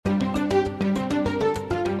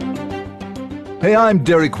Hey, I'm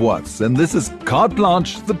Derek Watts, and this is Carte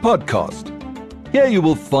Blanche, the podcast. Here you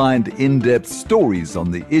will find in-depth stories on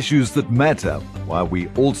the issues that matter, while we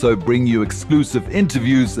also bring you exclusive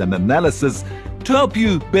interviews and analysis to help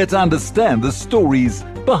you better understand the stories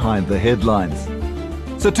behind the headlines.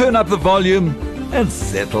 So turn up the volume and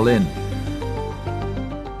settle in.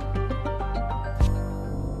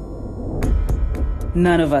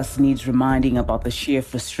 None of us needs reminding about the sheer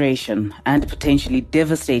frustration and potentially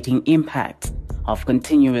devastating impact of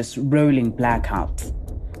continuous rolling blackouts,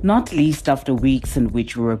 not least after weeks in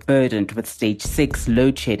which we were burdened with stage 6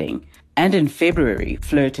 load shedding and in February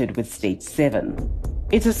flirted with stage 7.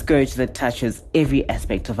 It's a scourge that touches every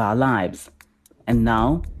aspect of our lives, and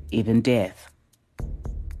now even death.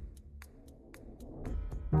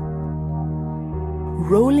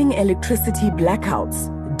 Rolling electricity blackouts,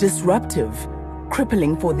 disruptive,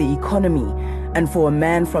 crippling for the economy, and for a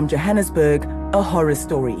man from Johannesburg, a horror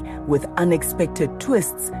story with unexpected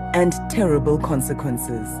twists and terrible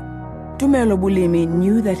consequences. Tumelo Bulemi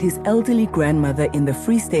knew that his elderly grandmother in the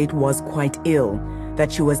Free State was quite ill, that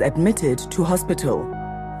she was admitted to hospital.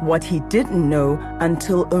 What he didn't know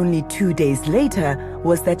until only 2 days later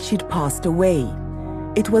was that she'd passed away.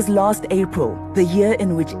 It was last April, the year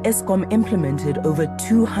in which Eskom implemented over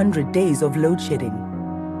 200 days of load shedding.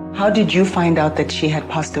 How did you find out that she had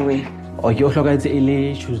passed away?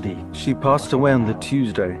 Tuesday. She passed away on the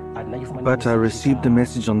Tuesday, but I received a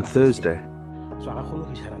message on Thursday.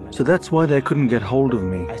 So that's why they couldn't get hold of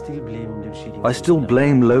me. I still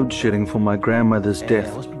blame load shedding for my grandmother's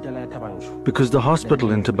death, because the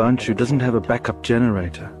hospital in Tabanchu doesn't have a backup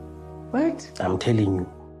generator. What? I'm telling you.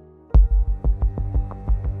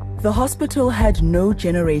 The hospital had no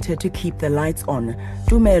generator to keep the lights on.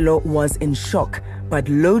 Tumelo was in shock, but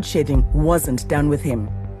load shedding wasn't done with him.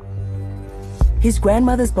 His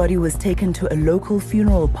grandmother's body was taken to a local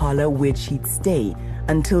funeral parlor where she'd stay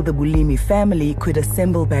until the Bulemi family could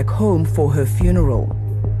assemble back home for her funeral.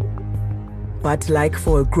 But like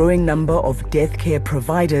for a growing number of death care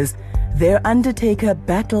providers, their undertaker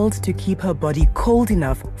battled to keep her body cold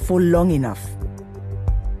enough for long enough.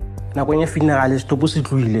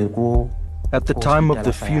 At the time of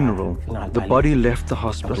the funeral, the body left the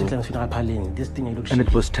hospital and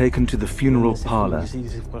it was taken to the funeral parlor.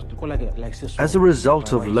 As a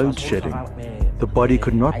result of load shedding, the body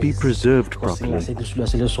could not be preserved properly.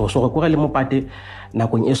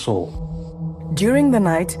 During the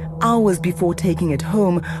night, hours before taking it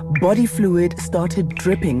home, body fluid started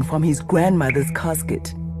dripping from his grandmother's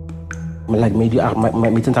casket.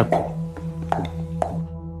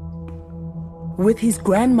 With his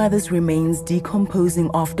grandmother's remains decomposing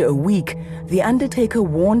after a week, the undertaker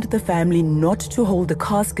warned the family not to hold the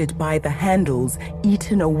casket by the handles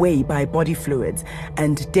eaten away by body fluids,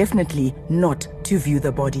 and definitely not to view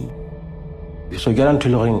the body.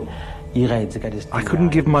 I couldn't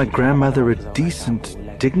give my grandmother a decent,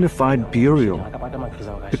 dignified burial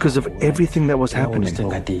because of everything that was happening.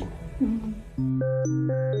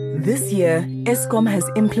 This year, Eskom has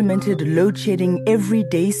implemented load shedding every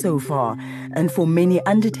day so far, and for many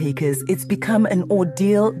undertakers, it's become an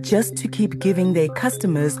ordeal just to keep giving their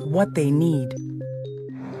customers what they need.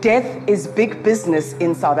 Death is big business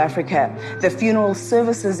in South Africa. The funeral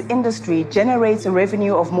services industry generates a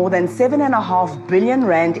revenue of more than 7.5 billion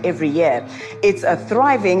rand every year. It's a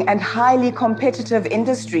thriving and highly competitive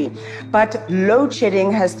industry, but load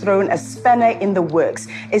shedding has thrown a spanner in the works,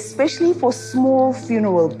 especially for small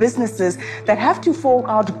funeral businesses that have to fork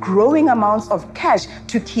out growing amounts of cash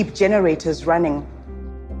to keep generators running.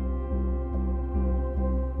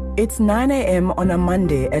 It's 9 a.m. on a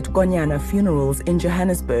Monday at Konyana Funerals in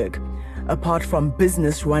Johannesburg. Apart from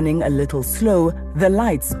business running a little slow, the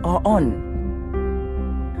lights are on.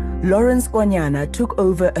 Lawrence Konyana took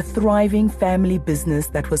over a thriving family business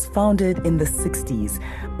that was founded in the 60s,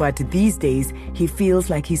 but these days he feels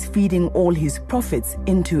like he's feeding all his profits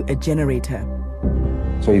into a generator.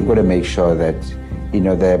 So you've got to make sure that,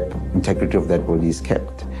 the integrity of that body is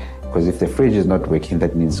kept. Because if the fridge is not working,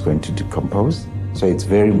 that means it's going to decompose. So it's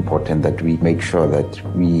very important that we make sure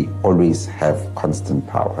that we always have constant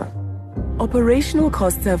power. Operational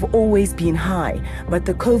costs have always been high, but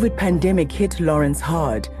the COVID pandemic hit Lawrence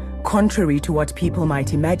hard. Contrary to what people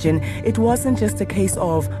might imagine, it wasn't just a case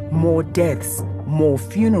of more deaths, more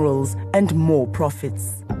funerals, and more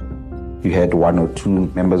profits. You had 1 or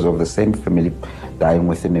 2 members of the same family dying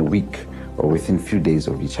within a week or within a few days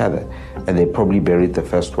of each other. And they probably buried the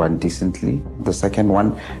first one decently, the second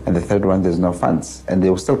one, and the third one, there's no funds. And they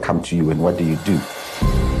will still come to you, and what do you do?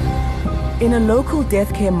 In a local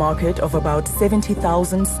death care market of about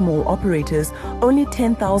 70,000 small operators, only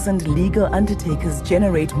 10,000 legal undertakers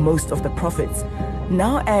generate most of the profits.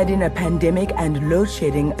 Now add in a pandemic and load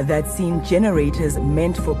shedding that's seen generators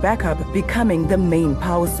meant for backup becoming the main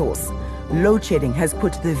power source. Load shedding has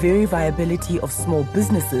put the very viability of small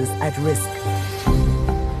businesses at risk.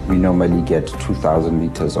 We normally get 2,000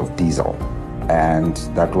 liters of diesel, and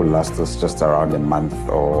that will last us just around a month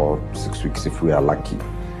or 6 weeks if we are lucky.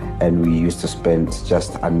 And we used to spend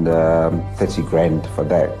just under 30 grand for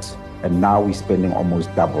that. And now we're spending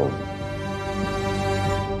almost double.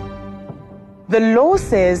 The law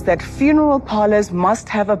says that funeral parlors must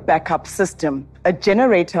have a backup system, a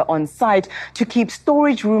generator on site to keep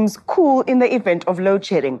storage rooms cool in the event of load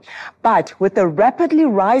shedding. But with the rapidly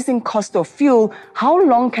rising cost of fuel, how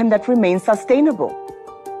long can that remain sustainable?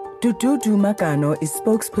 Dududu Makano is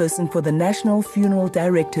spokesperson for the National Funeral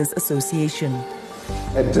Directors Association.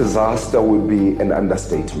 A disaster would be an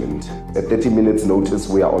understatement. At 30 minutes notice,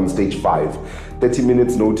 we are on stage 5. 30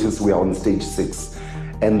 minutes notice, we are on stage 6.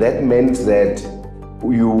 And that meant that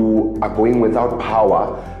you are going without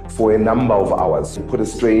power for a number of hours. It put a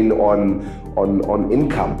strain on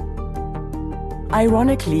income.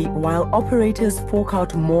 Ironically, while operators fork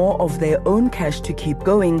out more of their own cash to keep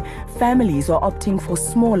going, families are opting for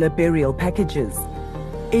smaller burial packages.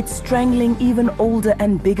 It's strangling even older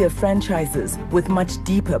and bigger franchises with much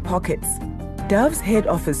deeper pockets. Dove's head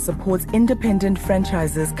office supports independent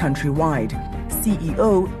franchises countrywide.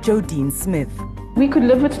 CEO Jodine Smith. We could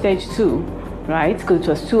live with stage 2, right? Because it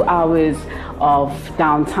was 2 hours of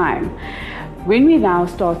downtime. When we now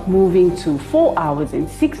start moving to 4 hours and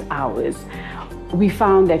 6 hours, we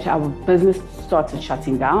found that our business started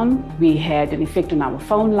shutting down. We had an effect on our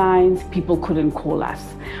phone lines. People couldn't call us.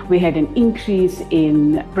 We had an increase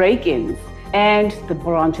in break-ins, and the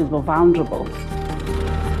branches were vulnerable.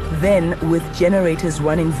 Then, with generators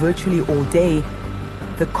running virtually all day,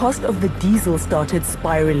 the cost of the diesel started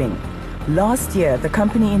spiraling. Last year, the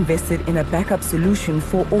company invested in a backup solution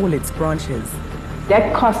for all its branches.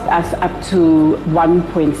 That cost us up to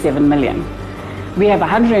 1.7 million. We have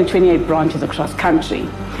 128 branches across country.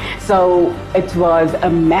 So it was a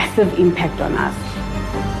massive impact on us.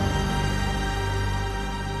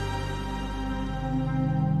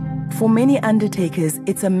 For many undertakers,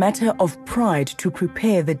 it's a matter of pride to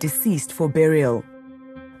prepare the deceased for burial.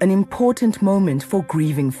 An important moment for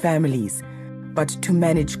grieving families. But to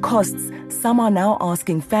manage costs, some are now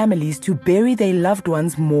asking families to bury their loved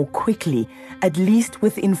ones more quickly, at least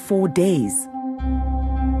within 4 days.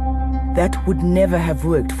 That would never have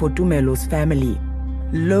worked for Tumelo's family.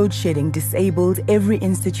 Load shedding disabled every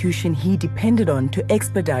institution he depended on to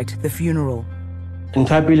expedite the funeral. The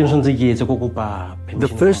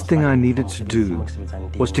first thing I needed to do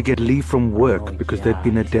was to get leave from work because there'd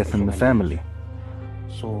been a death in the family.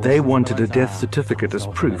 They wanted a death certificate as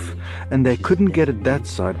proof, and they couldn't get it that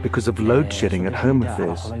side because of load shedding at Home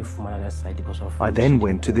Affairs. I then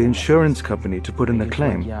went to the insurance company to put in a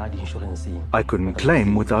claim. I couldn't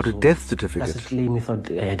claim without a death certificate.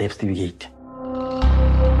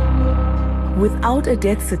 Without a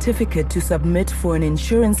death certificate to submit for an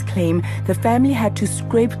insurance claim, the family had to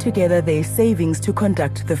scrape together their savings to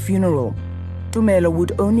conduct the funeral. Tumelo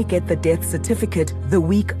would only get the death certificate the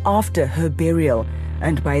week after her burial,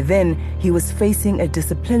 and by then he was facing a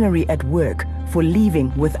disciplinary at work for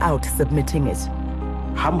leaving without submitting it.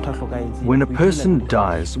 When a person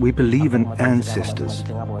dies, we believe in ancestors.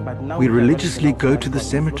 We religiously go to the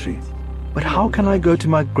cemetery. But how can I go to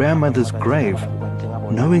my grandmother's grave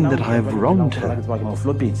knowing that I have wronged her?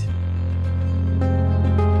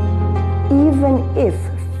 Even if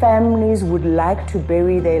families would like to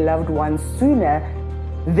bury their loved ones sooner,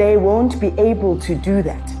 they won't be able to do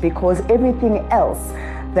that because everything else,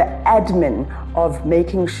 the admin of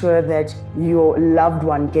making sure that your loved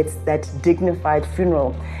one gets that dignified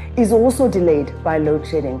funeral, is also delayed by load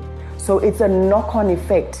shedding. So it's a knock-on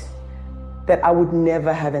effect that I would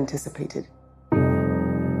never have anticipated.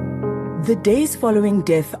 The days following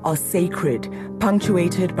death are sacred,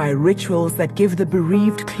 punctuated by rituals that give the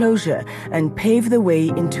bereaved closure and pave the way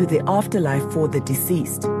into the afterlife for the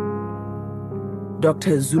deceased.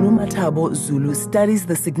 Dr. Zulu Matabo Zulu studies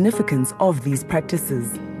the significance of these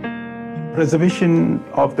practices. Preservation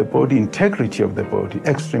of the body, integrity of the body,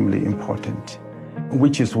 extremely important,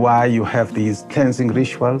 which is why you have these cleansing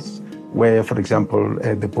rituals where, for example,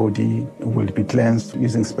 the body will be cleansed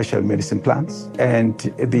using special medicine plants. And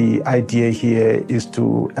the idea here is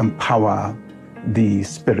to empower the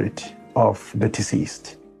spirit of the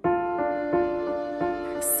deceased.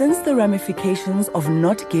 Since the ramifications of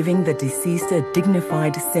not giving the deceased a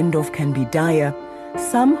dignified send-off can be dire,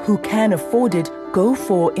 Some who can afford it go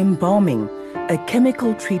for embalming, a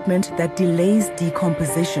chemical treatment that delays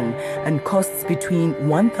decomposition and costs between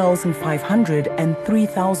 1,500 and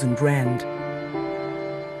 3,000 rand.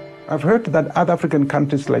 I've heard that other African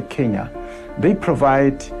countries like Kenya, they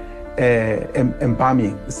provide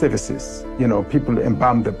embalming services. You know, people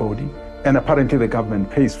embalm the body, and apparently the government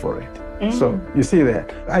pays for it. So you see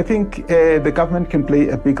that. I think the government can play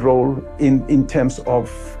a big role in terms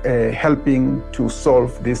of helping to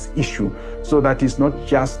solve this issue, so that it's not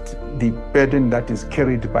just the burden that is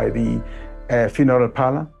carried by the funeral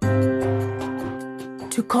parlor.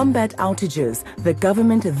 To combat outages, the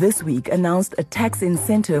government this week announced a tax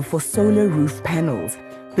incentive for solar roof panels.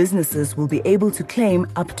 Businesses will be able to claim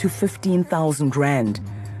up to 15,000 rand.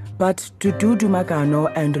 But Dududu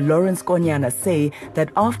Magano and Lawrence Konyana say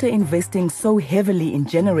that after investing so heavily in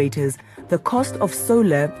generators, the cost of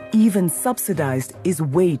solar, even subsidized, is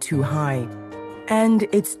way too high. And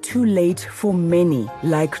it's too late for many,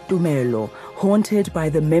 like Tumelo, haunted by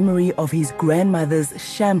the memory of his grandmother's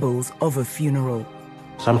shambles of a funeral.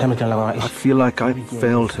 Sometimes I feel like I've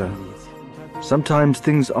failed her. Sometimes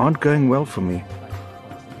things aren't going well for me.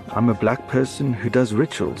 I'm a black person who does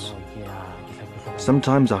rituals.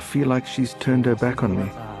 Sometimes I feel like she's turned her back on me.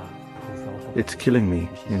 It's killing me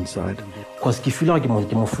inside.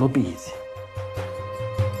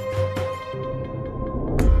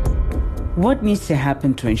 What needs to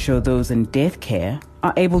happen to ensure those in death care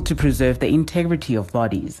are able to preserve the integrity of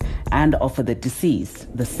bodies and offer the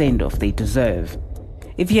deceased the send-off they deserve?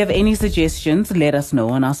 If you have any suggestions, let us know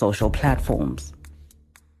on our social platforms.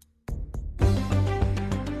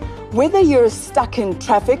 Whether you're stuck in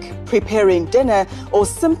traffic, preparing dinner, or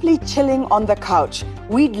simply chilling on the couch,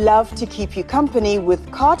 we'd love to keep you company with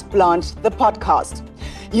Carte Blanche, the podcast.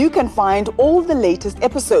 You can find all the latest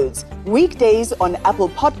episodes, weekdays on Apple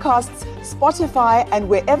Podcasts, Spotify, and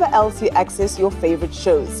wherever else you access your favorite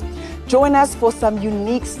shows. Join us for some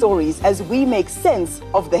unique stories as we make sense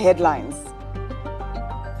of the headlines.